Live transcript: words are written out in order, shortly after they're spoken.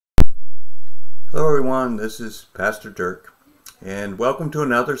Hello everyone, this is Pastor Dirk, and welcome to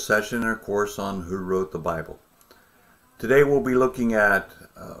another session in our course on Who Wrote the Bible. Today we'll be looking at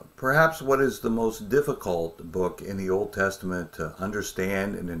perhaps what is the most difficult book in the Old Testament to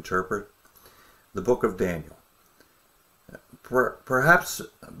understand and interpret, the book of Daniel. Perhaps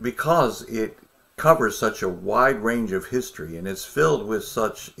because it covers such a wide range of history and it's filled with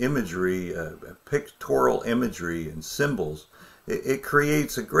such imagery, pictorial imagery and symbols, it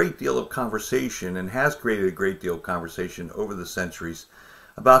creates a great deal of conversation and has created a great deal of conversation over the centuries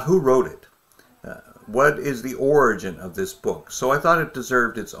about who wrote it. What is the origin of this book? So I thought it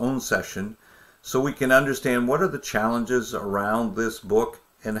deserved its own session so we can understand what are the challenges around this book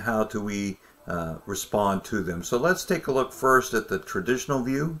and how do we respond to them. So let's take a look first at the traditional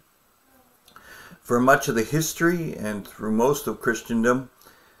view. For much of the history and through most of Christendom,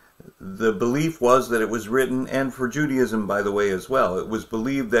 the belief was that it was written, and for Judaism, by the way, as well, it was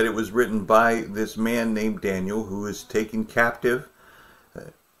believed that it was written by this man named Daniel, who was taken captive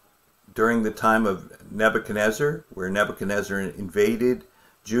during the time of Nebuchadnezzar, where Nebuchadnezzar invaded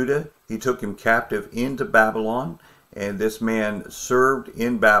Judah. He took him captive into Babylon, and this man served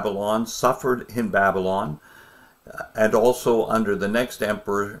in Babylon, suffered in Babylon, and also under the next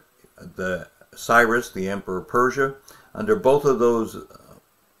emperor, Cyrus, the emperor of Persia. Under both of those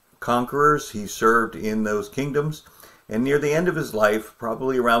conquerors, he served in those kingdoms, and near the end of his life,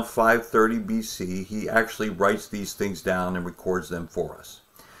 probably around 530 BC, he actually writes these things down and records them for us.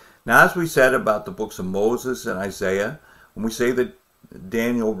 Now, as we said about the books of Moses and Isaiah, when we say that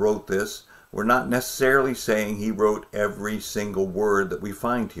Daniel wrote this, we're not necessarily saying he wrote every single word that we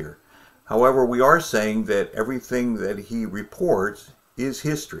find here. However, we are saying that everything that he reports is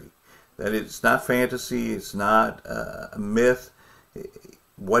history, that it's not fantasy, it's not a myth.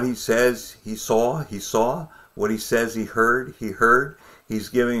 What he says he saw. What he says he heard. He's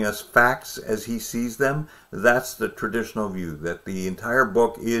giving us facts as he sees them. That's the traditional view, that the entire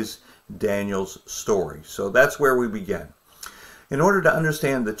book is Daniel's story. So that's where we begin. In order to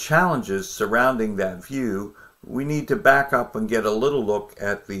understand the challenges surrounding that view, we need to back up and get a little look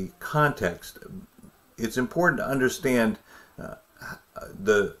at the context. It's important to understand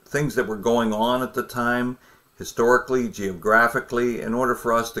the things that were going on at the time, historically, geographically, in order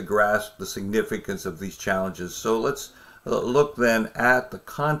for us to grasp the significance of these challenges. So let's look then at the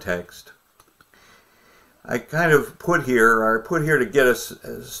context. I put here to get us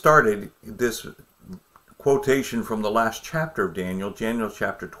started, this quotation from the last chapter of Daniel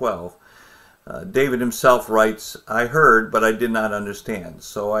chapter 12. David himself writes, "I heard, but I did not understand.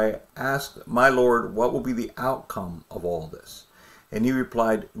 So I asked my Lord, what will be the outcome of all this? And he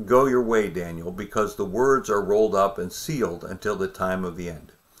replied, go your way, Daniel, because the words are rolled up and sealed until the time of the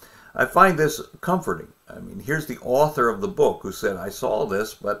end." I find this comforting. I mean, here's the author of the book who said, I saw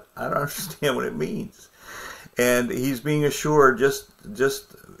this, but I don't understand what it means. And he's being assured,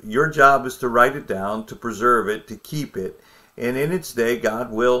 just your job is to write it down, to preserve it, to keep it. And in its day,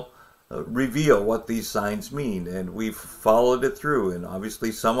 God will reveal what these signs mean. And we've followed it through. And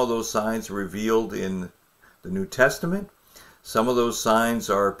obviously, some of those signs are revealed in the New Testament. Some of those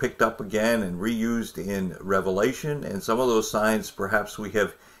signs are picked up again and reused in Revelation, and some of those signs perhaps we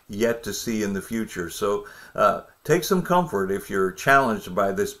have yet to see in the future. So take some comfort if you're challenged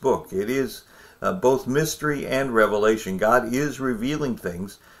by this book. It is both mystery and revelation. God is revealing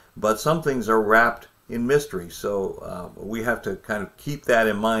things, but some things are wrapped in mystery. So we have to kind of keep that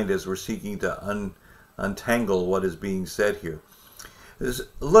in mind as we're seeking to untangle what is being said here.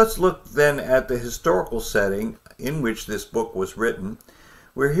 Let's look then at the historical setting in which this book was written.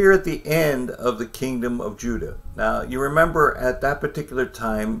 We're here at the end of the kingdom of Judah. Now, you remember at that particular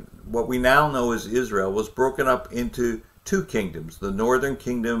time, what we now know as Israel was broken up into two kingdoms, the northern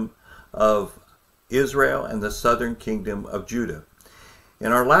kingdom of Israel and the southern kingdom of Judah.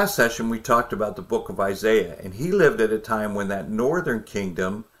 In our last session, we talked about the book of Isaiah, and he lived at a time when that northern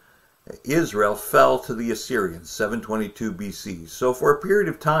kingdom, Israel, fell to the Assyrians, 722 BC. So for a period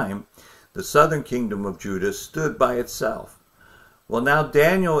of time, the southern kingdom of Judah stood by itself. Well, now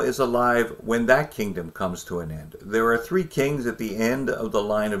Daniel is alive when that kingdom comes to an end. There are three kings at the end of the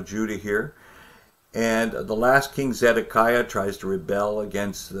line of Judah here, and the last king, Zedekiah, tries to rebel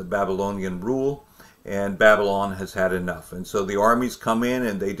against the Babylonian rule, and Babylon has had enough. And so the armies come in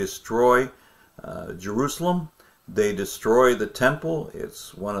and they destroy Jerusalem. They destroy the temple.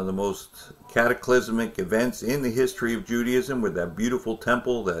 It's one of the most cataclysmic events in the history of Judaism, with that beautiful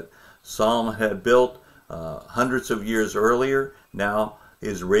temple that Solomon had built hundreds of years earlier, now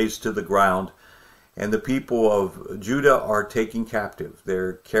is razed to the ground. And the people of Judah are taken captive.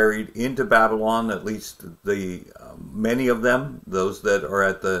 They're carried into Babylon, at least the many of them, those that are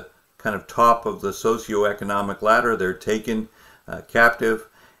at the kind of top of the socioeconomic ladder. They're taken captive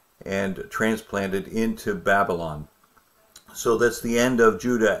and transplanted into Babylon. So that's the end of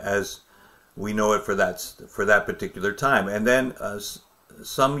Judah as we know it for that particular time. And then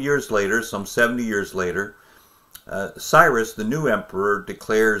some years later, some 70 years later, Cyrus, the new emperor,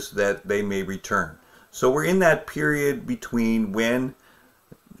 declares that they may return. So we're in that period between when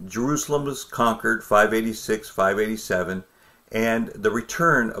Jerusalem was conquered, 586, 587, and the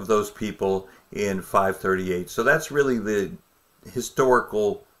return of those people in 538. So that's really the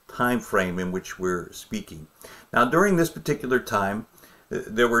historical time frame in which we're speaking. Now, during this particular time,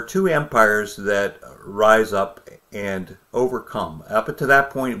 there were two empires that rise up and overcome. Up until that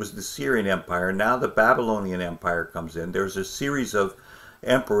point, it was the Syrian Empire. Now the Babylonian Empire comes in. There's a series of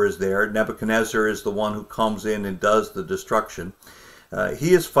emperors there. Nebuchadnezzar is the one who comes in and does the destruction.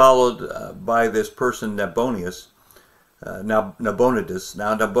 He is followed by this person Nabonidus. Now Nabonidus,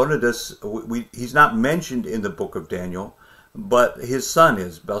 he's not mentioned in the book of Daniel, but his son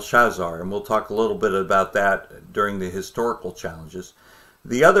is Belshazzar, and we'll talk a little bit about that during the historical challenges.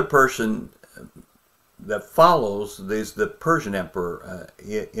 The other person that follows is the Persian emperor.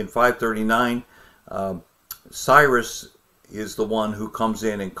 In 539, Cyrus is the one who comes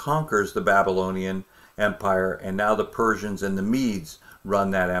in and conquers the Babylonian Empire, and now the Persians and the Medes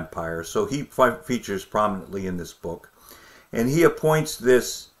run that empire. So he features prominently in this book. And he appoints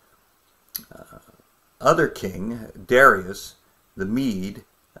this other king, Darius, the Mede,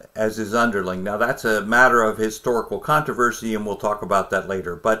 as his underling. Now that's a matter of historical controversy, and we'll talk about that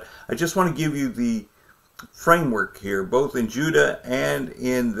later. But I just want to give you the framework here, both in Judah and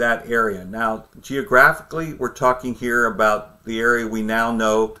in that area. Now, geographically, we're talking here about the area we now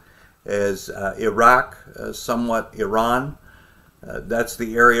know as Iraq, somewhat Iran. That's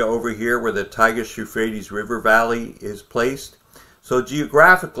the area over here where the Tigris-Euphrates River Valley is placed. So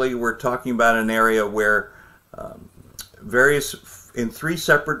geographically, we're talking about an area where in three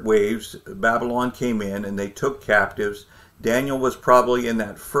separate waves, Babylon came in and they took captives. Daniel was probably in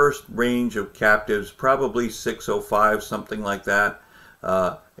that first range of captives, probably 605, something like that.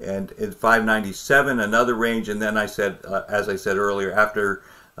 And in 597, another range. And then as I said earlier, after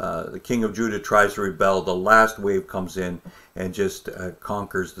the king of Judah tries to rebel, the last wave comes in and just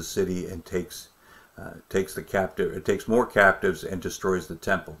conquers the city and takes more captives and destroys the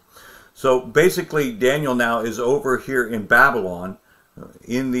temple. So basically, Daniel now is over here in Babylon,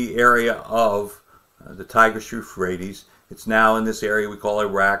 in the area of the Tigris-Euphrates. It's now in this area we call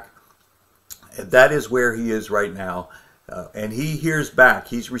Iraq. That is where he is right now. And he hears back,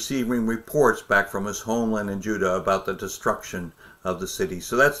 he's receiving reports back from his homeland in Judah about the destruction of the city.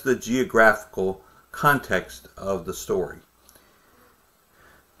 So that's the geographical context of the story.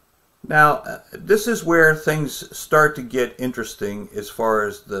 Now, this is where things start to get interesting as far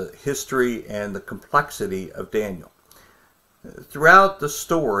as the history and the complexity of Daniel. Throughout the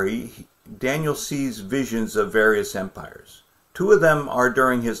story, Daniel sees visions of various empires. Two of them are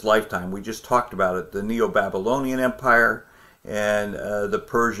during his lifetime. We just talked about it, the Neo-Babylonian Empire and the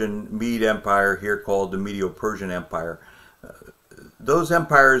Persian Mede Empire, here called the Medo-Persian Empire. Those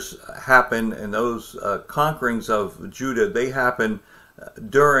empires happen, and those conquerings of Judah, they happen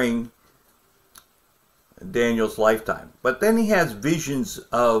during Daniel's lifetime. But then he has visions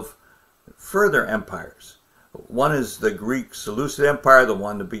of further empires. One is the Greek Seleucid Empire, the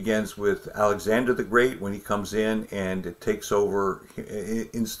one that begins with Alexander the Great when he comes in and takes over,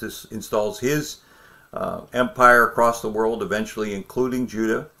 installs his empire across the world, eventually including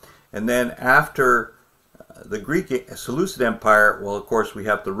Judah. And then after the Greek Seleucid Empire, well, of course, we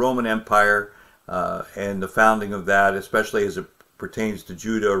have the Roman Empire and the founding of that, especially as it pertains to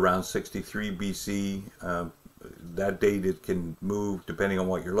Judah around 63 BC. That date it can move depending on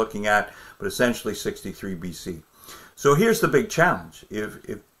what you're looking at, but essentially 63 BC. So here's the big challenge.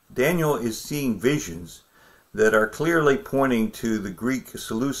 If Daniel is seeing visions that are clearly pointing to the Greek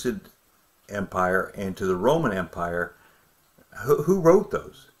Seleucid Empire and to the Roman Empire, who wrote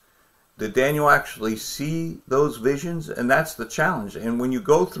those? Did Daniel actually see those visions? And that's the challenge. And when you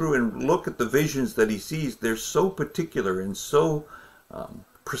go through and look at the visions that he sees, they're so particular and so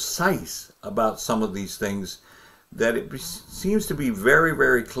precise about some of these things that it seems to be very,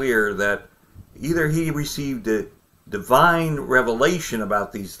 very clear that either he received a divine revelation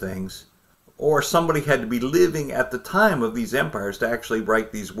about these things, or somebody had to be living at the time of these empires to actually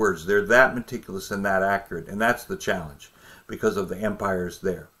write these words. They're that meticulous and that accurate, and that's the challenge because of the empires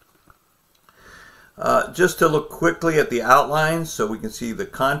there. Just to look quickly at the outlines so we can see the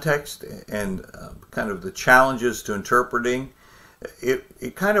context and kind of the challenges to interpreting.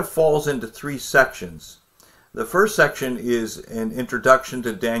 It kind of falls into three sections. The first section is an introduction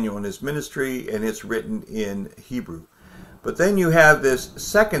to Daniel and his ministry, and it's written in Hebrew. But then you have this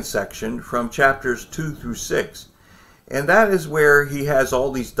second section from chapters 2 through 6. And that is where he has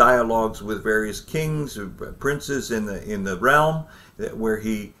all these dialogues with various kings, princes in the realm, where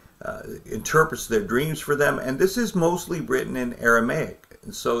he interprets their dreams for them. And this is mostly written in Aramaic.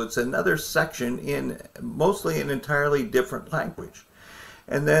 And so it's another section in mostly an entirely different language.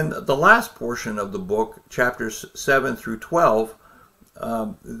 And then the last portion of the book, chapters 7 through 12,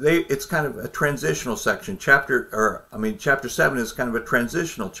 it's kind of a transitional section. Chapter 7 is kind of a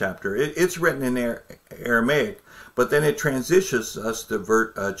transitional chapter. It's written in Aramaic, but then it transitions us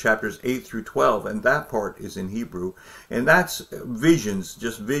to chapters 8 through 12, and that part is in Hebrew. And that's visions,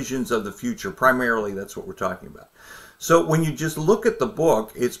 just visions of the future. Primarily, that's what we're talking about. So when you just look at the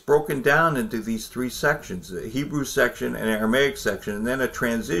book, it's broken down into these three sections, the Hebrew section, an Aramaic section, and then a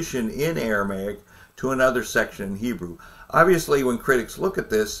transition in Aramaic to another section in Hebrew. Obviously, when critics look at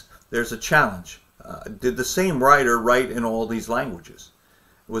this, there's a challenge. Did the same writer write in all these languages?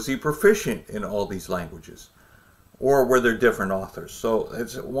 Was he proficient in all these languages? Or were there different authors? So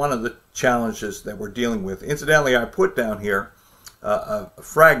it's one of the challenges that we're dealing with. Incidentally, I put down here a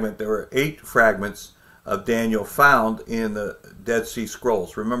fragment. There were 8 fragments of Daniel found in the Dead Sea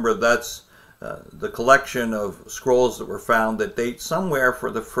Scrolls. Remember, that's the collection of scrolls that were found that date somewhere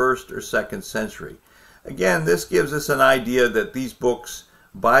for the 1st or 2nd century. Again, this gives us an idea that these books,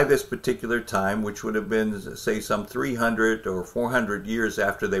 by this particular time, which would have been, say, some 300 or 400 years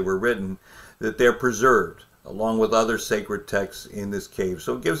after they were written, that they're preserved, along with other sacred texts in this cave.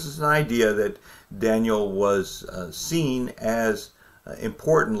 So it gives us an idea that Daniel was seen as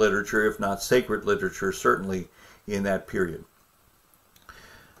important literature, if not sacred literature, certainly in that period.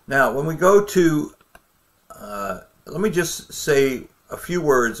 Now, when we go to, let me just say a few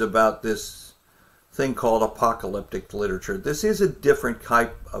words about this thing called apocalyptic literature. This is a different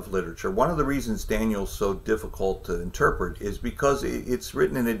type of literature. One of the reasons Daniel's so difficult to interpret is because it's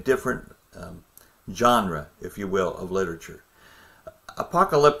written in a different genre, if you will, of literature.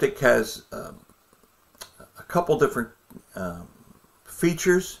 Apocalyptic has a couple different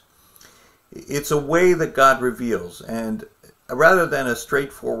features. It's a way that God reveals, and rather than a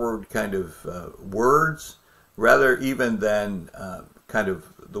straightforward kind of words, rather even than kind of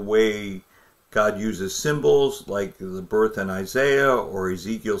the way God uses symbols like the birth in Isaiah or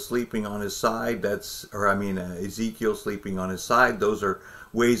Ezekiel sleeping on his side, Ezekiel sleeping on his side. Those are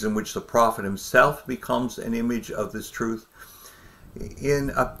ways in which the prophet himself becomes an image of this truth.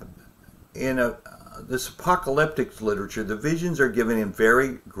 This apocalyptic literature, the visions are given in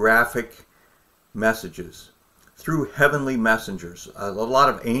very graphic messages through heavenly messengers. A lot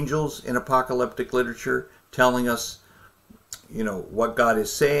of angels in apocalyptic literature telling us, what God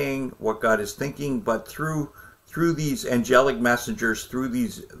is saying, what God is thinking, but through these angelic messengers, through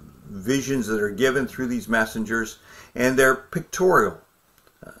these visions that are given through these messengers, and they're pictorial.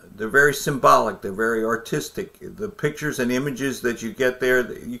 They're very symbolic. They're very artistic. The pictures and images that you get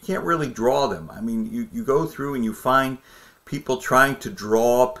there, you can't really draw them. I mean, you go through and you find people trying to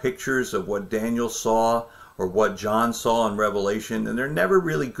draw pictures of what Daniel saw or what John saw in Revelation, and they're never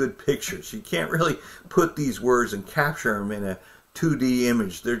really good pictures. You can't really put these words and capture them in a 2D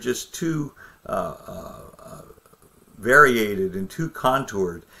image. They're just too variated and too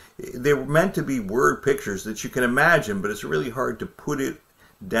contoured. They were meant to be word pictures that you can imagine, but it's really hard to put it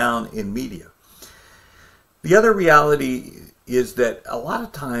down in media. The other reality is that a lot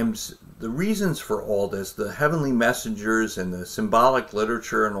of times the reasons for all this, the heavenly messengers and the symbolic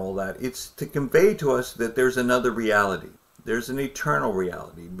literature and all that, it's to convey to us that there's another reality. There's an eternal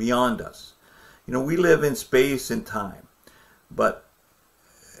reality beyond us. We live in space and time, but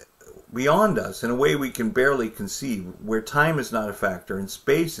beyond us, in a way we can barely conceive, where time is not a factor and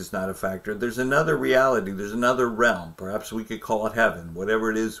space is not a factor, there's another reality, there's another realm. Perhaps we could call it heaven,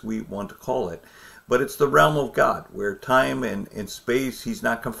 whatever it is we want to call it. But it's the realm of God, where time and space, he's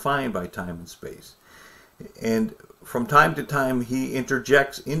not confined by time and space. And from time to time, he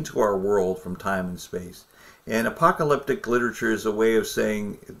interjects into our world from time and space. And apocalyptic literature is a way of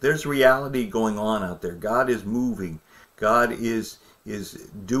saying there's reality going on out there. God is moving. God is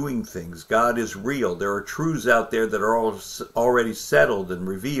doing things. God is real. There are truths out there that are already settled and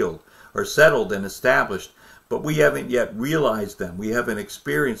revealed, or settled and established, but we haven't yet realized them. We haven't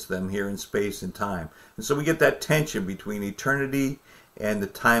experienced them here in space and time. And so we get that tension between eternity and the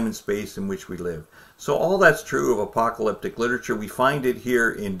time and space in which we live. So all that's true of apocalyptic literature. We find it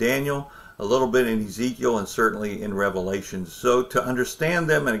here in Daniel, a little bit in Ezekiel, and certainly in Revelation. So to understand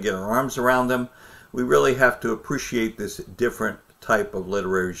them and get our arms around them, we really have to appreciate this different type of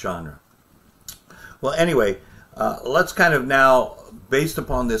literary genre. Well, anyway, let's kind of now, based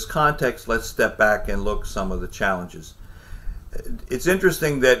upon this context, let's step back and look some of the challenges. It's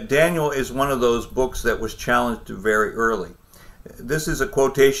interesting that Daniel is one of those books that was challenged very early. This is a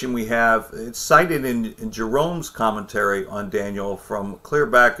quotation we have. It's cited in Jerome's commentary on Daniel from clear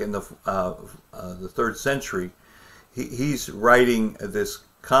back in the 3rd century. He's writing this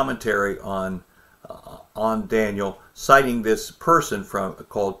commentary on Daniel, citing this person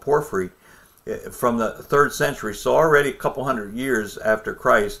called Porphyry from the 3rd century. So already a couple hundred years after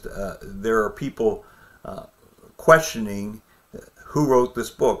Christ, there are people questioning who wrote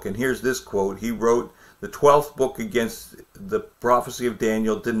this book. And here's this quote. He wrote the 12th book against the prophecy of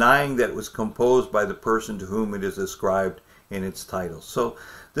Daniel, denying that it was composed by the person to whom it is ascribed in its title. So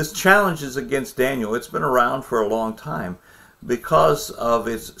this challenge is against Daniel. It's been around for a long time because of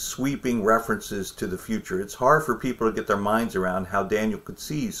its sweeping references to the future. It's hard for people to get their minds around how Daniel could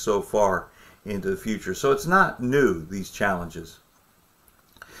see so far into the future. So it's not new, these challenges.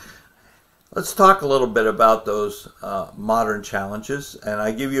 Let's talk a little bit about those modern challenges, and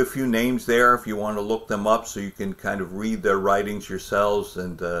I give you a few names there if you want to look them up so you can kind of read their writings yourselves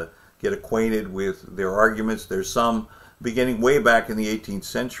and get acquainted with their arguments. There's some beginning way back in the 18th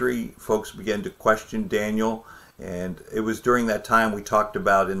century. Folks began to question Daniel, and it was during that time we talked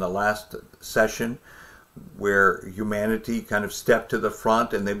about in the last session where humanity kind of stepped to the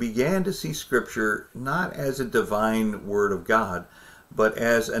front and they began to see Scripture not as a divine word of God, but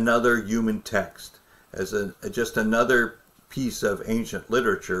as another human text, as just another piece of ancient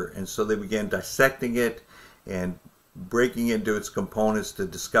literature. And so they began dissecting it and breaking into its components to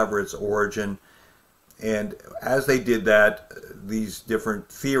discover its origin. And as they did that, these different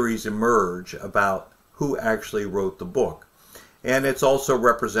theories emerge about who actually wrote the book. And it's also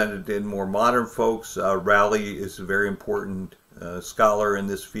represented in more modern folks. Raleigh is a very important scholar in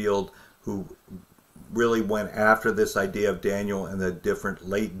this field who really went after this idea of Daniel and the different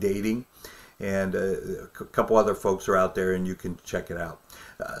late dating, and a couple other folks are out there and you can check it out.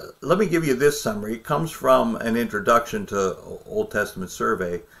 Let me give you this summary. It comes from an introduction to Old Testament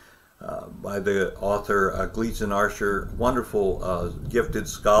Survey by the author Gleason Archer, wonderful gifted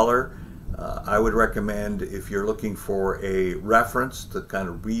scholar. I would recommend, if you're looking for a reference to kind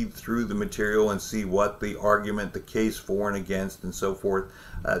of read through the material and see what the argument, the case for and against and so forth,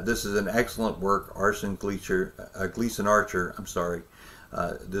 this is an excellent work. Gleason Archer, I'm sorry,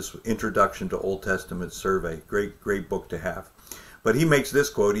 this Introduction to Old Testament Survey. Great book to have. But he makes this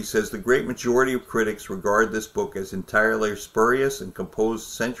quote. He says, "The great majority of critics regard this book as entirely spurious and composed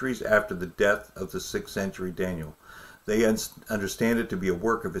centuries after the death of the 6th century Daniel. They understand it to be a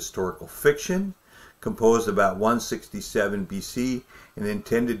work of historical fiction, composed about 167 BC, and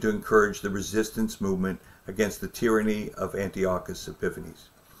intended to encourage the resistance movement against the tyranny of Antiochus Epiphanes."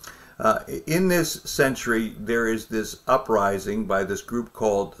 In this century, there is this uprising by this group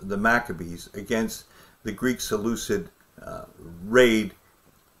called the Maccabees against the Greek Seleucid raid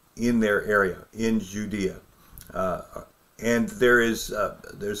in their area, in Judea. And there's a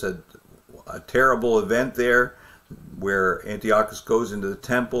terrible event there where Antiochus goes into the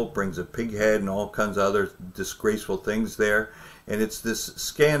temple, brings a pig head and all kinds of other disgraceful things there. And it's this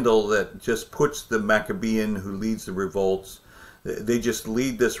scandal that just puts the Maccabean who leads the revolts, they just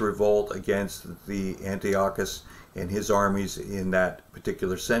lead this revolt against the Antiochus and his armies in that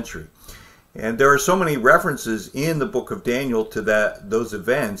particular century. And there are so many references in the book of Daniel to those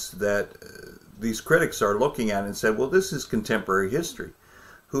events that these critics are looking at and said, well, this is contemporary history.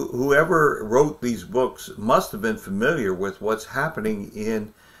 Whoever wrote these books must have been familiar with what's happening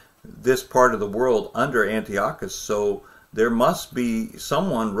in this part of the world under Antiochus, so there must be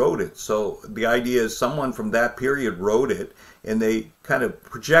someone wrote it. So the idea is someone from that period wrote it, and they kind of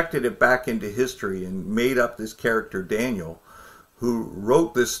projected it back into history and made up this character Daniel, who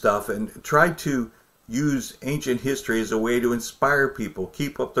wrote this stuff and tried to use ancient history as a way to inspire people,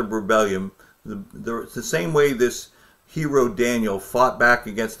 keep up the rebellion. The same way this hero Daniel fought back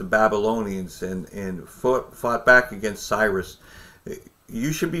against the Babylonians and fought back against Cyrus.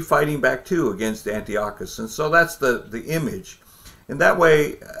 You should be fighting back too against Antiochus. And so that's the image. And that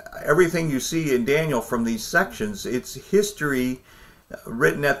way, everything you see in Daniel from these sections, it's history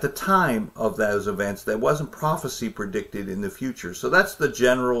written at the time of those events. That wasn't prophecy predicted in the future. So that's the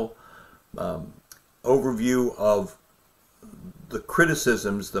general overview of the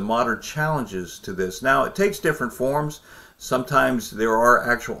criticisms, the modern challenges to this. Now, it takes different forms. Sometimes there are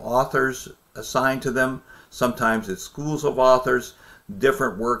actual authors assigned to them. Sometimes it's schools of authors,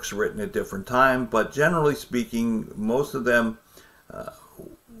 different works written at different times. But generally speaking, most of them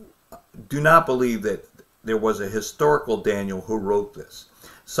do not believe that there was a historical Daniel who wrote this.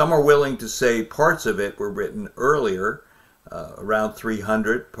 Some are willing to say parts of it were written earlier, around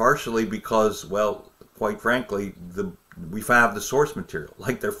 300, partially because, well, quite frankly, we have the source material,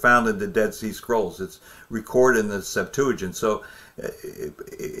 like they're found in the Dead Sea Scrolls. It's recorded in the Septuagint. So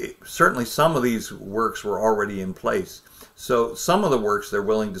certainly some of these works were already in place. So some of the works they're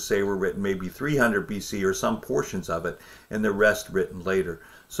willing to say were written maybe 300 BC or some portions of it, and the rest written later.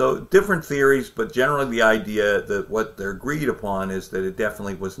 So different theories, but generally the idea that what they're agreed upon is that it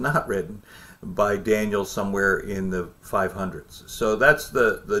definitely was not written by Daniel somewhere in the 500s. So that's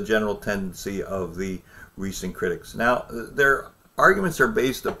the general tendency of the recent critics. Now, their arguments are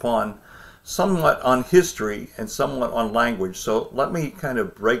based upon somewhat on history and somewhat on language. So let me kind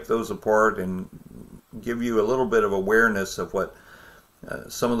of break those apart and give you a little bit of awareness of what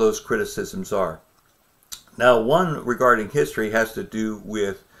some of those criticisms are. Now, one regarding history has to do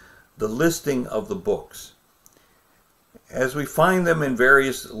with the listing of the books. As we find them in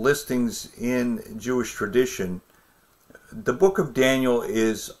various listings in Jewish tradition, the book of Daniel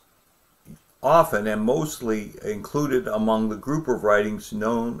is often and mostly included among the group of writings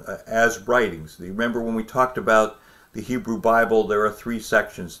known as writings. Remember when we talked about the Hebrew Bible, there are three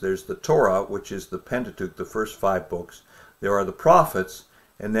sections. There's the Torah, which is the Pentateuch, the first 5 books. There are the prophets,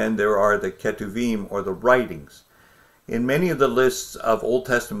 and then there are the Ketuvim, or the writings. In many of the lists of Old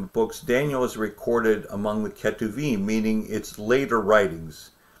Testament books, Daniel is recorded among the Ketuvim, meaning it's later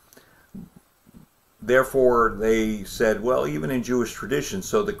writings. Therefore, they said, well, even in Jewish tradition,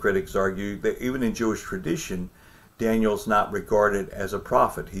 so the critics argue, that even in Jewish tradition, Daniel's not regarded as a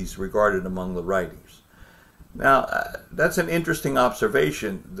prophet. He's regarded among the writings. Now, that's an interesting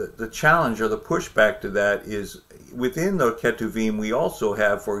observation. The challenge or the pushback to that is within the Ketuvim, we also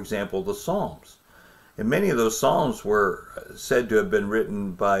have, for example, the Psalms. And many of those Psalms were said to have been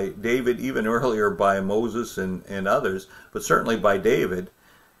written by David, even earlier by Moses and others, but certainly by David.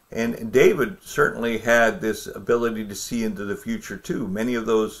 And David certainly had this ability to see into the future too. Many of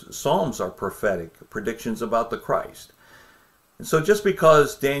those Psalms are prophetic, predictions about the Christ. And so just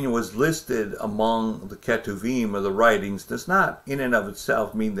because Daniel was listed among the Ketuvim, or the writings, does not in and of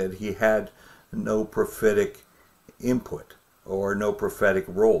itself mean that he had no prophetic input or no prophetic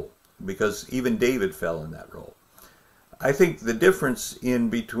role, because even David fell in that role. I think the difference in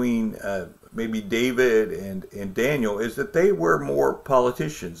between maybe David and Daniel is that they were more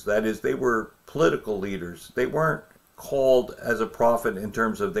politicians. That is, they were political leaders. They weren't called as a prophet in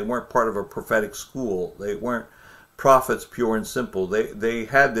terms of, they weren't part of a prophetic school. They weren't prophets pure and simple. They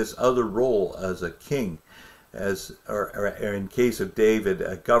had this other role as a king, or in case of David,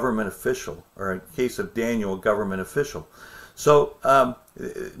 a government official, or in case of Daniel, a government official. So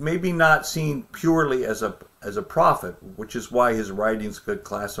maybe not seen purely as a prophet, which is why his writings could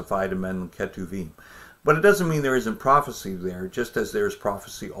classify him in Ketuvim. But it doesn't mean there isn't prophecy there, just as there is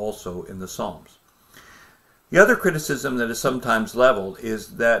prophecy also in the Psalms. The other criticism that is sometimes leveled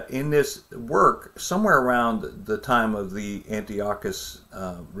is that in this work, somewhere around the time of the Antiochus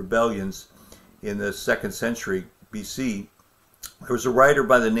rebellions in the 2nd century BC, there was a writer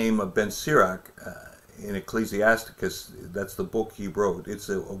by the name of Ben Sirach in Ecclesiasticus. That's the book he wrote. It's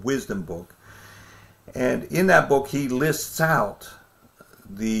a wisdom book. And in that book, he lists out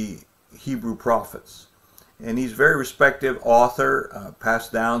the Hebrew prophets. And he's a very respected author,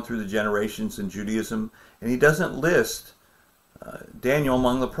 passed down through the generations in Judaism. And he doesn't list Daniel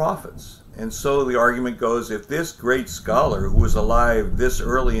among the prophets. And so the argument goes, if this great scholar who was alive this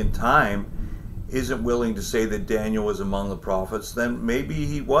early in time isn't willing to say that Daniel was among the prophets, then maybe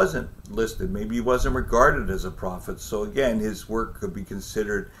he wasn't listed. Maybe he wasn't regarded as a prophet. So again, his work could be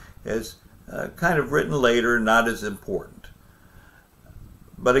considered as kind of written later, not as important.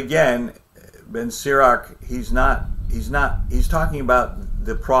 But again, Ben Sirach, he's talking about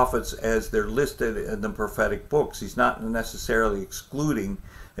the prophets as they're listed in the prophetic books. He's not necessarily excluding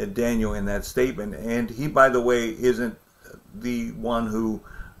Daniel in that statement. And he, by the way, isn't the one who,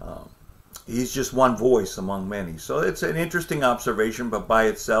 he's just one voice among many. So it's an interesting observation, but by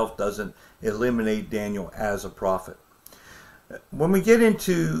itself doesn't eliminate Daniel as a prophet. When we get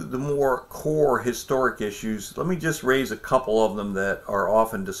into the more core historic issues, let me just raise a couple of them that are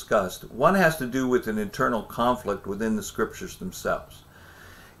often discussed. One has to do with an internal conflict within the scriptures themselves.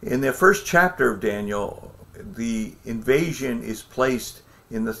 In the first chapter of Daniel, the invasion is placed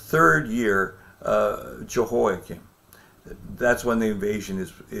in the 3rd year of Jehoiakim. That's when the invasion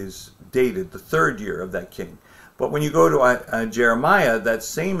is dated, the 3rd year of that king. But when you go to Jeremiah, that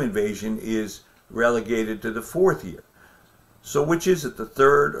same invasion is relegated to the 4th year. So which is it, the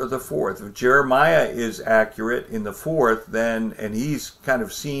 3rd or the 4th? If Jeremiah is accurate in the 4th, then, and he's kind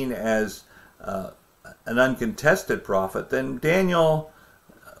of seen as an uncontested prophet, then Daniel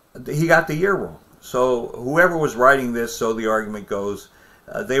he got the year wrong. So whoever was writing this, so the argument goes,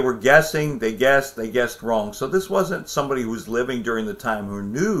 they were guessing, they guessed wrong. So this wasn't somebody who was living during the time who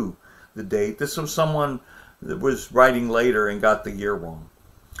knew the date. This was someone that was writing later and got the year wrong.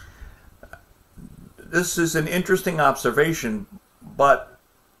 This is an interesting observation, but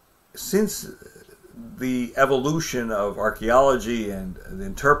since the evolution of archaeology and the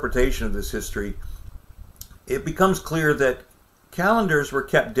interpretation of this history, it becomes clear that calendars were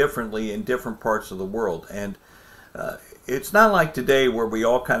kept differently in different parts of the world. And it's not like today where we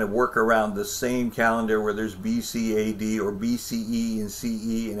all kind of work around the same calendar where there's BC AD or BCE and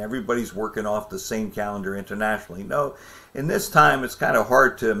CE and everybody's working off the same calendar internationally. No, in this time it's kind of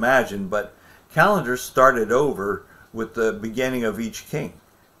hard to imagine, but calendars started over with the beginning of each king.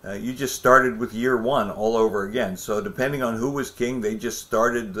 You just started with year one all over again. So depending on who was king, they just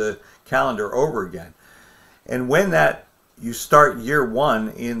started the calendar over again. And when that you start year one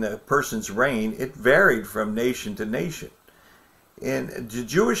in the person's reign, it varied from nation to nation. In the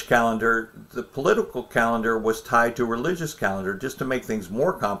Jewish calendar, the political calendar was tied to a religious calendar. Just to make things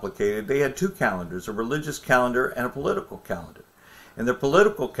more complicated, they had two calendars, a religious calendar and a political calendar. And the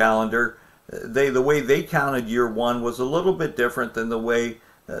political calendar, the way they counted year one was a little bit different than the way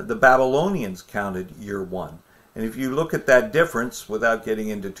the Babylonians counted year one. And if you look at that difference, without getting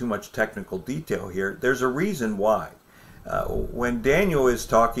into too much technical detail here, there's a reason why. When Daniel is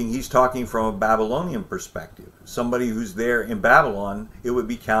talking, he's talking from a Babylonian perspective. Somebody who's there in Babylon, it would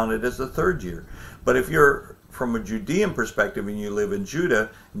be counted as the third year. But if you're from a Judean perspective and you live in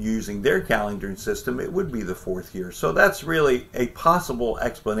Judah, using their calendaring system, it would be the fourth year. So that's really a possible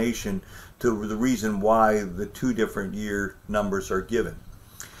explanation to the reason why the two different year numbers are given.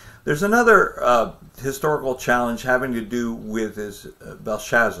 There's another historical challenge having to do with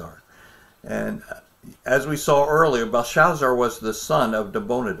Belshazzar. And as we saw earlier, Belshazzar was the son of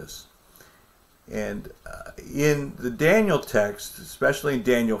Nabonidus. And in the Daniel text, especially in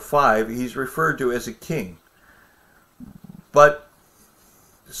Daniel 5, he's referred to as a king. But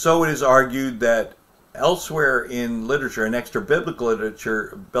so it is argued that elsewhere in literature, in extra-biblical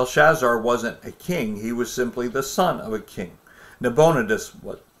literature, Belshazzar wasn't a king. He was simply the son of a king. Nabonidus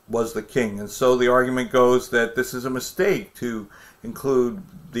was the king. And so the argument goes that this is a mistake to include,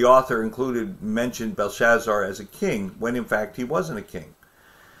 the author mentioned Belshazzar as a king, when in fact he wasn't a king.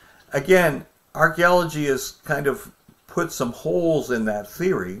 Again, archaeology has kind of put some holes in that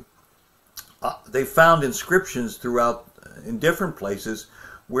theory. They found inscriptions throughout, in different places,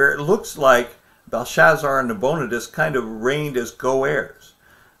 where it looks like Belshazzar and Nabonidus kind of reigned as co-heirs.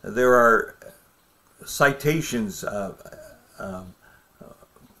 There are citations,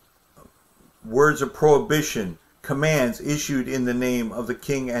 words of prohibition, commands issued in the name of the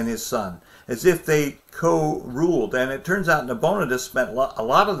king and his son, as if they co-ruled. And it turns out Nabonidus spent a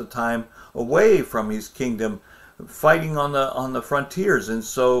lot of the time away from his kingdom, fighting on the frontiers, and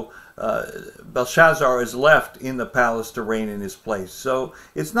so Belshazzar is left in the palace to reign in his place. So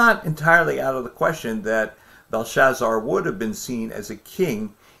it's not entirely out of the question that Belshazzar would have been seen as a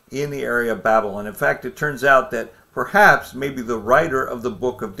king in the area of Babylon. In fact, it turns out that perhaps maybe the writer of the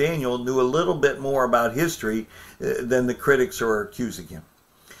book of Daniel knew a little bit more about history than the critics are accusing him.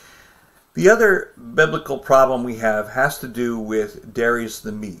 The other biblical problem we have has to do with Darius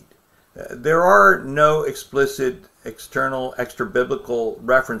the Mede. There are no explicit extra-biblical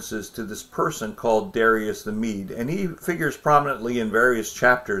references to this person called Darius the Mede, and he figures prominently in various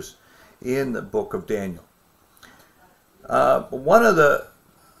chapters in the book of Daniel. One of the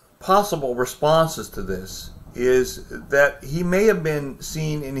possible responses to this is that he may have been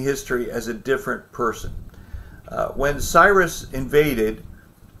seen in history as a different person. When Cyrus invaded,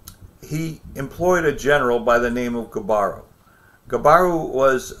 he employed a general by the name of Gabaro. Gabaro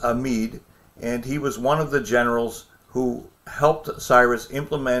was a Mede, and he was one of the generals who helped Cyrus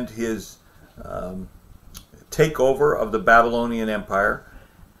implement his takeover of the Babylonian Empire,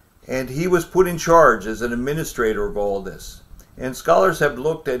 and he was put in charge as an administrator of all this. And scholars have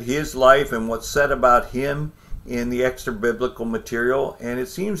looked at his life and what's said about him in the extra-biblical material, and it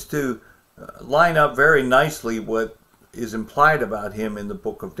seems to line up very nicely what is implied about him in the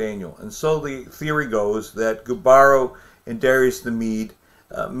book of Daniel. And so the theory goes that Gabaro and Darius the Mede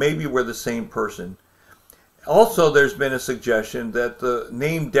maybe were the same person. Also, there's been a suggestion that the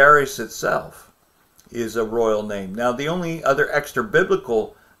name Darius itself is a royal name. Now, the only other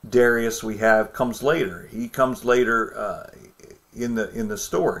extra-biblical Darius we have comes later. He comes later in the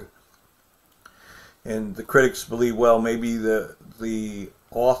story. And the critics believe, well, maybe the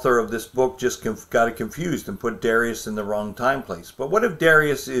author of this book just got it confused and put Darius in the wrong time place. But what if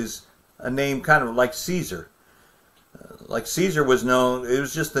Darius is a name kind of like Caesar? Like Caesar was known, it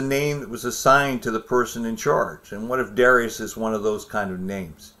was just the name that was assigned to the person in charge. And what if Darius is one of those kind of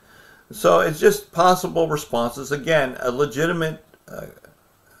names? So it's just possible responses. Again, a legitimate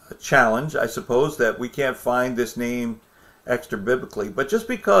challenge, I suppose, that we can't find this name extra biblically. But just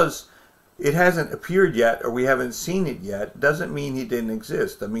because it hasn't appeared yet, or we haven't seen it yet, doesn't mean he didn't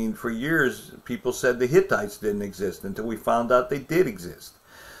exist. I mean, for years, people said the Hittites didn't exist until we found out they did exist.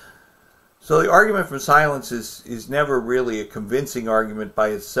 So the argument from silence is never really a convincing argument by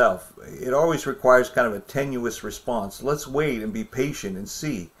itself. It always requires kind of a tenuous response. Let's wait and be patient and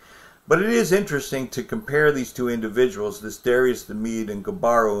see. But it is interesting to compare these two individuals, this Darius the Mede and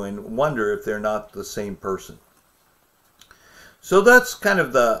Gabaro, and wonder if they're not the same person. So that's kind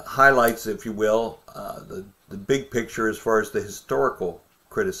of the highlights, if you will, the big picture as far as the historical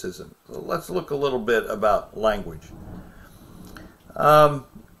criticism. So let's look a little bit about language.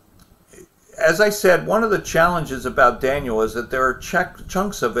 As I said, one of the challenges about Daniel is that there are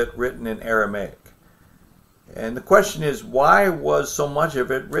chunks of it written in Aramaic. And the question is, why was so much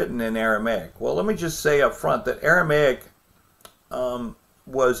of it written in Aramaic? Well, let me just say up front that Aramaic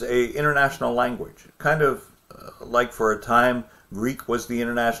was an international language. Kind of like for a time, Greek was the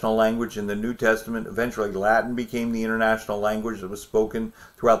international language in the New Testament. Eventually, Latin became the international language that was spoken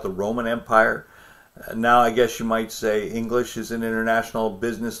throughout the Roman Empire. Now, I guess you might say English is an international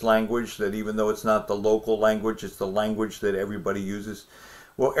business language, that even though it's not the local language, it's the language that everybody uses.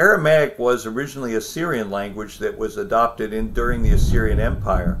 Well, Aramaic was originally a Syrian language that was adopted during the Assyrian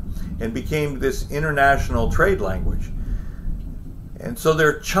Empire and became this international trade language. And so there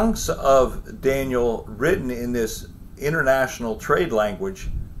are chunks of Daniel written in this international trade language,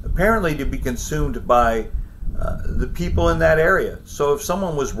 apparently to be consumed by the people in that area. So if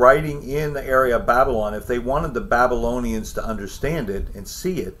someone was writing in the area of Babylon, if they wanted the Babylonians to understand it and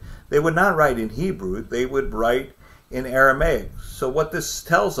see it, they would not write in Hebrew, they would write in Aramaic. So what this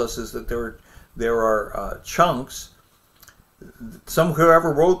tells us is that there are chunks.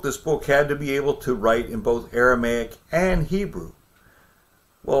 Whoever wrote this book had to be able to write in both Aramaic and Hebrew.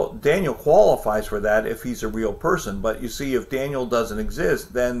 Well, Daniel qualifies for that if he's a real person, but you see, if Daniel doesn't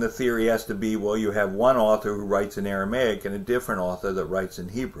exist, then the theory has to be, well, you have one author who writes in Aramaic and a different author that writes in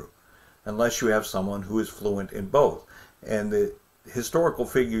Hebrew, unless you have someone who is fluent in both. And the historical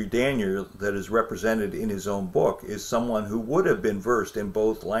figure Daniel that is represented in his own book is someone who would have been versed in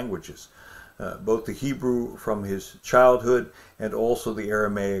both languages, both the Hebrew from his childhood and also the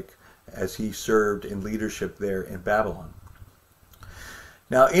Aramaic as he served in leadership there in Babylon.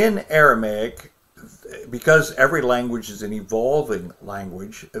 Now, in Aramaic, because every language is an evolving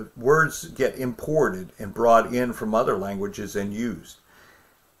language, words get imported and brought in from other languages and used.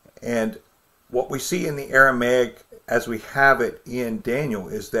 And what we see in the Aramaic, as we have it in Daniel,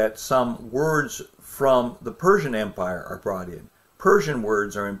 is that some words from the Persian Empire are brought in. Persian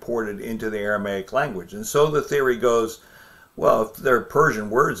words are imported into the Aramaic language. And so the theory goes, well, if there are Persian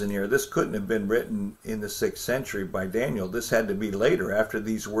words in here, this couldn't have been written in the 6th century by Daniel. This had to be later, after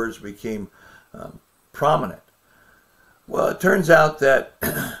these words became prominent. Well, it turns out that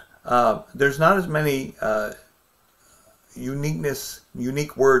there's not as many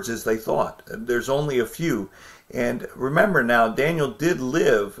unique words as they thought. There's only a few. And remember now, Daniel did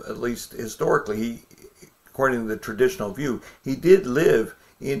live, at least historically, according to the traditional view, he did live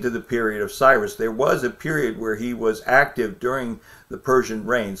into the period of Cyrus. There was a period where he was active during the Persian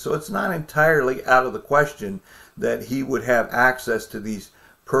reign. So it's not entirely out of the question that he would have access to these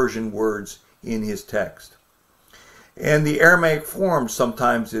Persian words in his text. And the Aramaic form,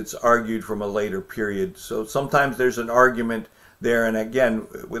 sometimes it's argued from a later period. So sometimes there's an argument there. And again,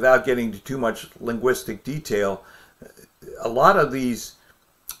 without getting into too much linguistic detail, a lot of these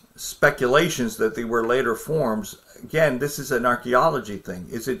speculations that they were later forms, again, this is an archaeology thing.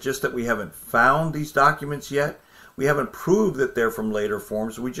 Is it just that we haven't found these documents yet? We haven't proved that they're from later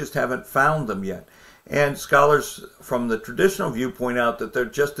forms. We just haven't found them yet. And scholars from the traditional view point out that there are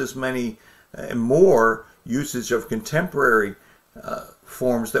just as many and more usage of contemporary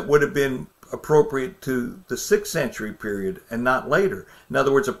forms that would have been appropriate to the 6th century period and not later. In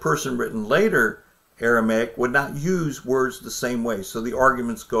other words, a person written later Aramaic would not use words the same way. So the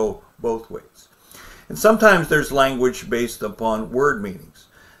arguments go both ways. And sometimes there's language based upon word meanings.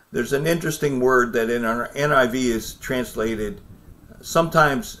 There's an interesting word that in our NIV is translated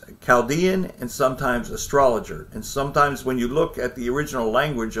sometimes Chaldean and sometimes astrologer. And sometimes when you look at the original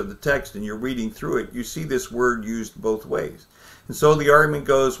language of the text and you're reading through it, you see this word used both ways. And so the argument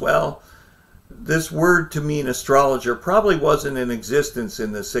goes, well, this word to mean astrologer probably wasn't in existence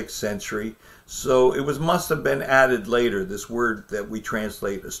in the 6th century, so it must have been added later. This word that we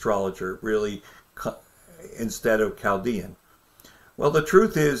translate astrologer really instead of Chaldean. Well, the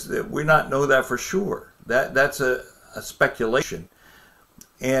truth is that we not know that for sure. That's a speculation.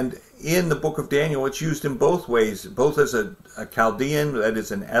 And in the book of Daniel, it's used in both ways, both as a Chaldean, that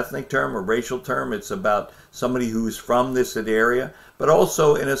is an ethnic term, a racial term. It's about somebody who's from this area, but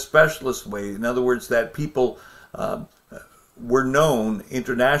also in a specialist way. In other words, that people were known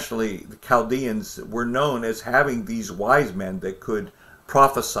internationally, the Chaldeans were known as having these wise men that could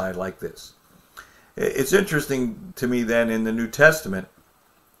prophesy like this. It's interesting to me then in the New Testament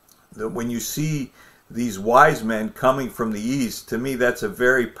that when you see these wise men coming from the east, to me that's a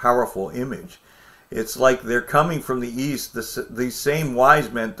very powerful image. It's like they're coming from the east, these same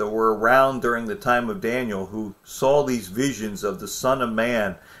wise men that were around during the time of Daniel, who saw these visions of the Son of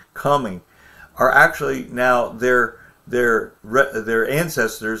Man coming, are actually now their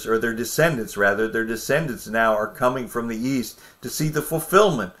ancestors, or their descendants rather, their descendants now are coming from the east to see the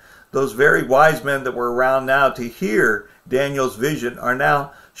fulfillment. Those very wise men that were around now to hear Daniel's vision are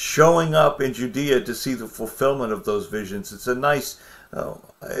now showing up in Judea to see the fulfillment of those visions. It's a nice,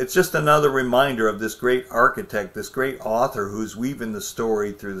 it's just another reminder of this great architect, this great author who's weaving the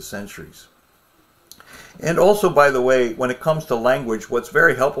story through the centuries. And also, by the way, when it comes to language, what's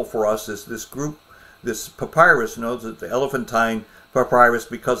very helpful for us is this group, this papyrus, knows that the Elephantine papyrus,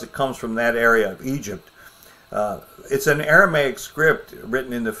 because it comes from that area of Egypt. It's an Aramaic script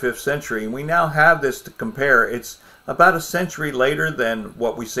written in the 5th century, and we now have this to compare. It's about a century later than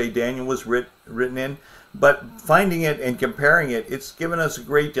what we say Daniel was written in, but finding it and comparing it, it's given us a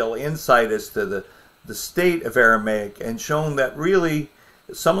great deal of insight as to the state of Aramaic, and shown that really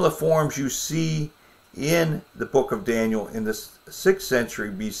some of the forms you see in the book of Daniel in the 6th century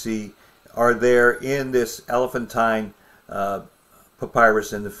BC are there in this Elephantine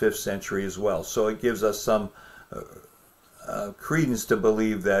papyrus in the 5th century as well. So it gives us some credence to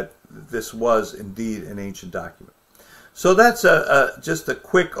believe that this was indeed an ancient document. So that's just a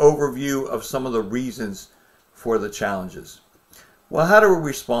quick overview of some of the reasons for the challenges. Well, how do we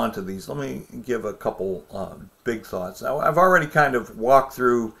respond to these? Let me give a couple big thoughts. Now, I've already kind of walked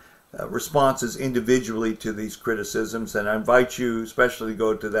through responses individually to these criticisms, and I invite you especially to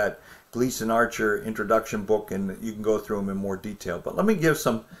go to that Gleason Archer introduction book, and you can go through them in more detail. But let me give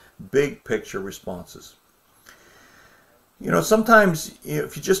some big picture responses. You know, sometimes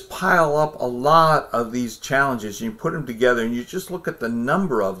if you just pile up a lot of these challenges and you put them together and you just look at the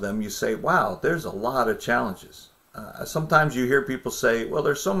number of them, you say, wow, there's a lot of challenges. Sometimes you hear people say, well,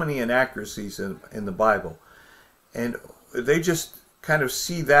 there's so many inaccuracies in the Bible. And they just kind of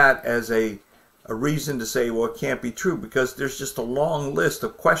see that as a reason to say, well, it can't be true, because there's just a long list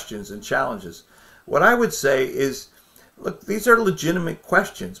of questions and challenges. What I would say is, look, these are legitimate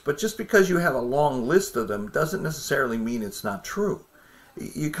questions, but just because you have a long list of them doesn't necessarily mean it's not true.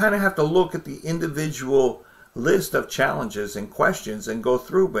 You kind of have to look at the individual list of challenges and questions and go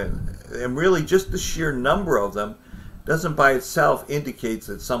through them. And really just the sheer number of them doesn't by itself indicate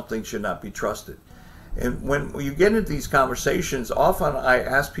that something should not be trusted. And when you get into these conversations, often I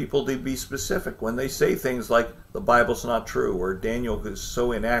ask people to be specific. When they say things like, the Bible's not true, or Daniel is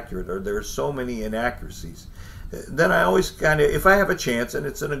so inaccurate, or there are so many inaccuracies, then I always kind of, if I have a chance and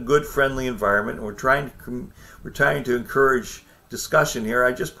it's in a good, friendly environment, and we're trying to encourage discussion here,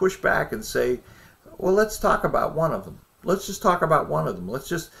 I just push back and say, well, let's talk about one of them. Let's just talk about one of them. Let's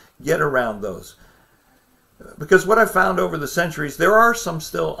just get around those. Because what I've found over the centuries, there are some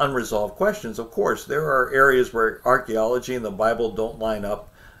still unresolved questions. Of course, there are areas where archaeology and the Bible don't line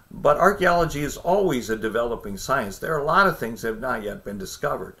up, but archaeology is always a developing science. There are a lot of things that have not yet been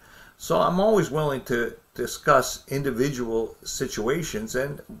discovered. So I'm always willing to discuss individual situations,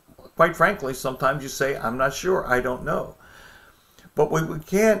 and quite frankly, sometimes you say, I'm not sure, I don't know. But what we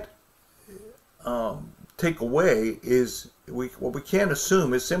can't take away is, what we can't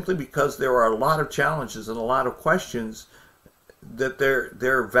assume is simply because there are a lot of challenges and a lot of questions that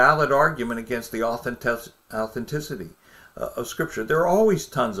they're valid argument against the authenticity of Scripture. There are always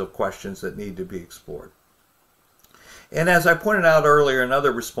tons of questions that need to be explored. And as I pointed out earlier in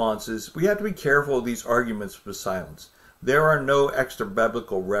other responses, we have to be careful of these arguments for silence. There are no extra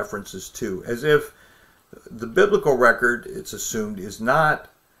biblical references to, as if the biblical record, it's assumed, is not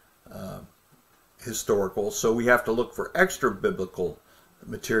historical, so we have to look for extra biblical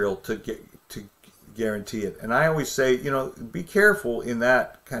material to guarantee it. And I always say, you know, be careful in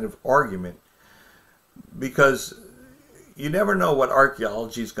that kind of argument, because you never know what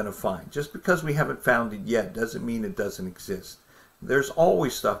archaeology is going to find. Just because we haven't found it yet doesn't mean it doesn't exist. There's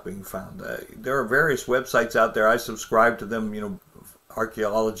always stuff being found. There are various websites out there. I subscribe to them, you know,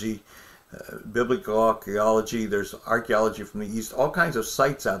 archaeology biblical archaeology, there's archaeology from the East, all kinds of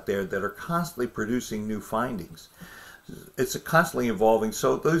sites out there that are constantly producing new findings. It's constantly evolving.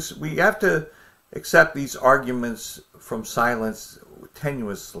 So we have to accept these arguments from silence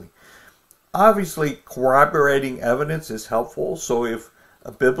tenuously. Obviously, corroborating evidence is helpful. So if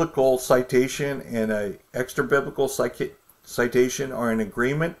a biblical citation and an extra biblical citation are in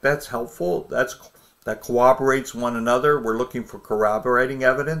agreement, that's helpful. That corroborates one another. We're looking for corroborating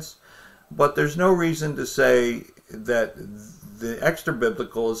evidence. But there's no reason to say that the extra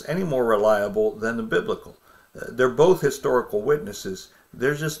biblical is any more reliable than the biblical. They're both historical witnesses.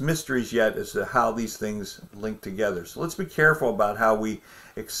 There's just mysteries yet as to how these things link together. So let's be careful about how we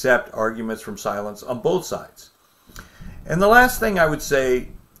accept arguments from silence on both sides. And the last thing I would say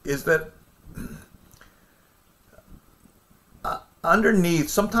is that underneath,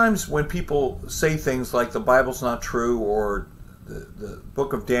 sometimes when people say things like the Bible's not true or the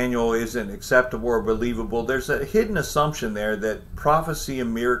book of Daniel isn't acceptable or believable, there's a hidden assumption there that prophecy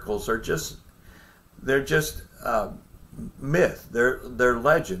and miracles are just myth. They're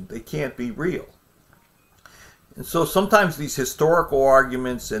legend. They can't be real. And so sometimes these historical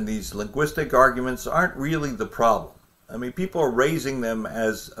arguments and these linguistic arguments aren't really the problem. I mean, people are raising them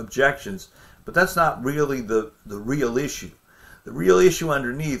as objections, but that's not really the real issue. The real issue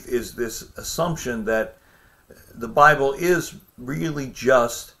underneath is this assumption that the Bible is really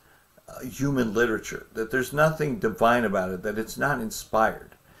just human literature, that there's nothing divine about it, that it's not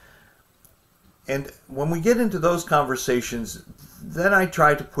inspired. And when we get into those conversations, then I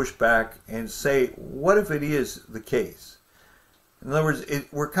try to push back and say, what if it is the case? In other words,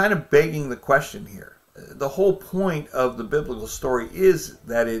 we're kind of begging the question here. The whole point of the biblical story is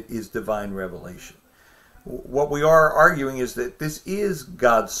that it is divine revelation. What we are arguing is that this is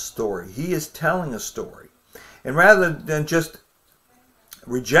God's story. He is telling a story. And rather than just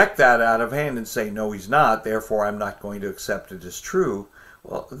reject that out of hand and say, no, he's not, therefore I'm not going to accept it as true,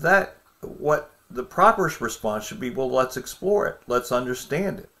 well, what the proper response should be, well, let's explore it. Let's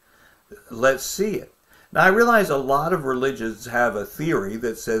understand it. Let's see it. Now, I realize a lot of religions have a theory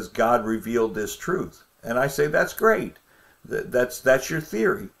that says God revealed this truth. And I say, that's great. That's your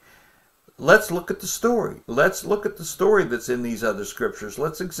theory. Let's look at the story. Let's look at the story that's in these other scriptures.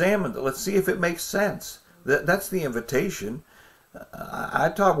 Let's examine it. Let's see if it makes sense. That's the invitation.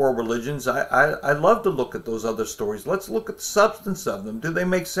 I taught world religions. I love to look at those other stories. Let's look at the substance of them. Do they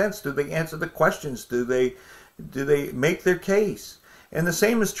make sense? Do they answer the questions? Do they make their case? And the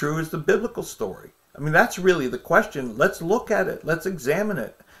same is true as the biblical story. I mean, that's really the question. Let's look at it. Let's examine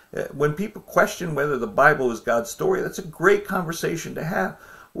it. When people question whether the Bible is God's story, that's a great conversation to have.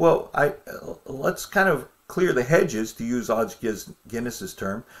 Well, let's kind of clear the hedges, to use Os Guinness's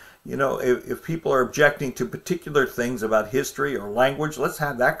term. You know, if people are objecting to particular things about history or language, let's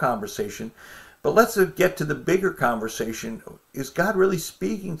have that conversation. But let's get to the bigger conversation. Is God really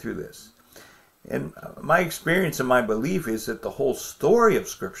speaking through this? And my experience and my belief is that the whole story of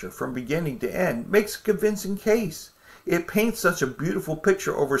Scripture, from beginning to end, makes a convincing case. It paints such a beautiful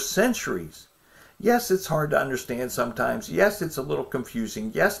picture over centuries. Yes, it's hard to understand sometimes. Yes, it's a little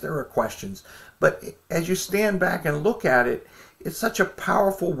confusing. Yes, there are questions. But as you stand back and look at it, it's such a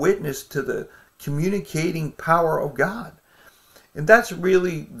powerful witness to the communicating power of God. And that's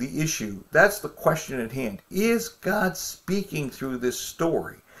really the issue. That's the question at hand. Is God speaking through this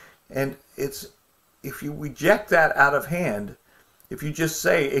story? And if you reject that out of hand, if you just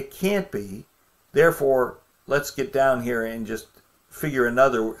say it can't be, therefore let's get down here and just figure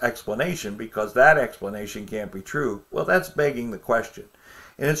another explanation because that explanation can't be true, well, that's begging the question.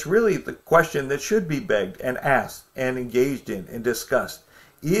 And it's really the question that should be begged and asked and engaged in and discussed.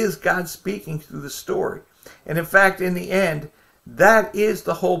 Is God speaking through the story? And in fact, in the end, that is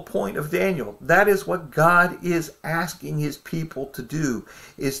the whole point of Daniel. That is what God is asking his people to do,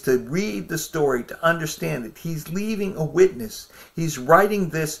 is to read the story, to understand it. He's leaving a witness. He's writing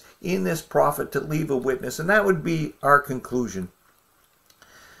this in this prophet to leave a witness. And that would be our conclusion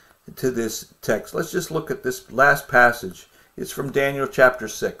to this text. Let's just look at this last passage. It's from Daniel chapter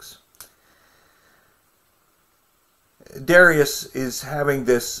 6. Darius is having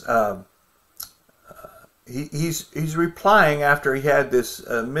this, he's replying after he had this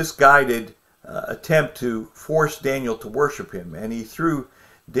misguided attempt to force Daniel to worship him. And he threw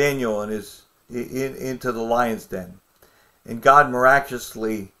Daniel into the lion's den. And God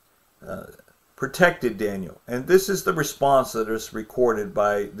miraculously protected Daniel. And this is the response that is recorded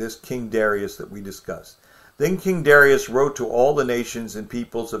by this King Darius that we discussed. Then King Darius wrote to all the nations and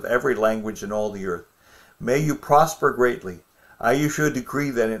peoples of every language in all the earth, "May you prosper greatly. I issue a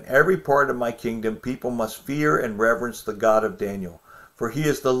decree that in every part of my kingdom people must fear and reverence the God of Daniel. For he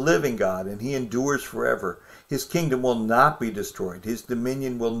is the living God, and he endures forever. His kingdom will not be destroyed. His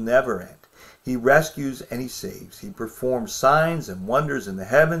dominion will never end. He rescues and he saves. He performs signs and wonders in the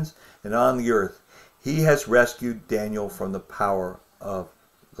heavens and on the earth. He has rescued Daniel from the power of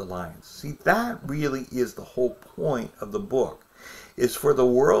the lions. See, that really is the whole point of the book, is for the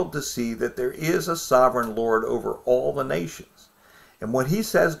world to see that there is a sovereign Lord over all the nations. And what he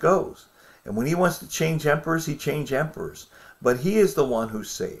says goes. And when he wants to change emperors, he changes emperors. But he is the one who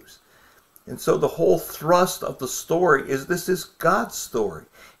saves. And so the whole thrust of the story is this is God's story.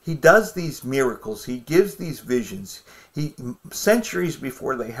 He does these miracles. He gives these visions. Centuries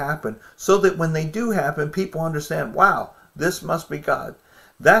before they happen, so that when they do happen, people understand, wow, this must be God.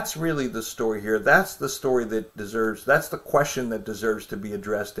 That's really the story here. That's the story that's the question that deserves to be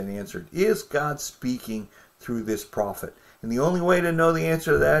addressed and answered. Is God speaking through this prophet? And the only way to know the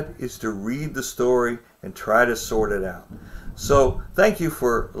answer to that is to read the story and try to sort it out. So thank you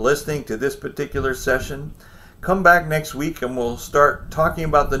for listening to this particular session. Come back next week and we'll start talking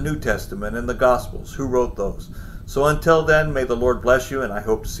about the New Testament and the Gospels. Who wrote those? So until then, may the Lord bless you, and I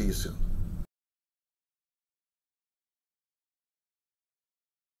hope to see you soon.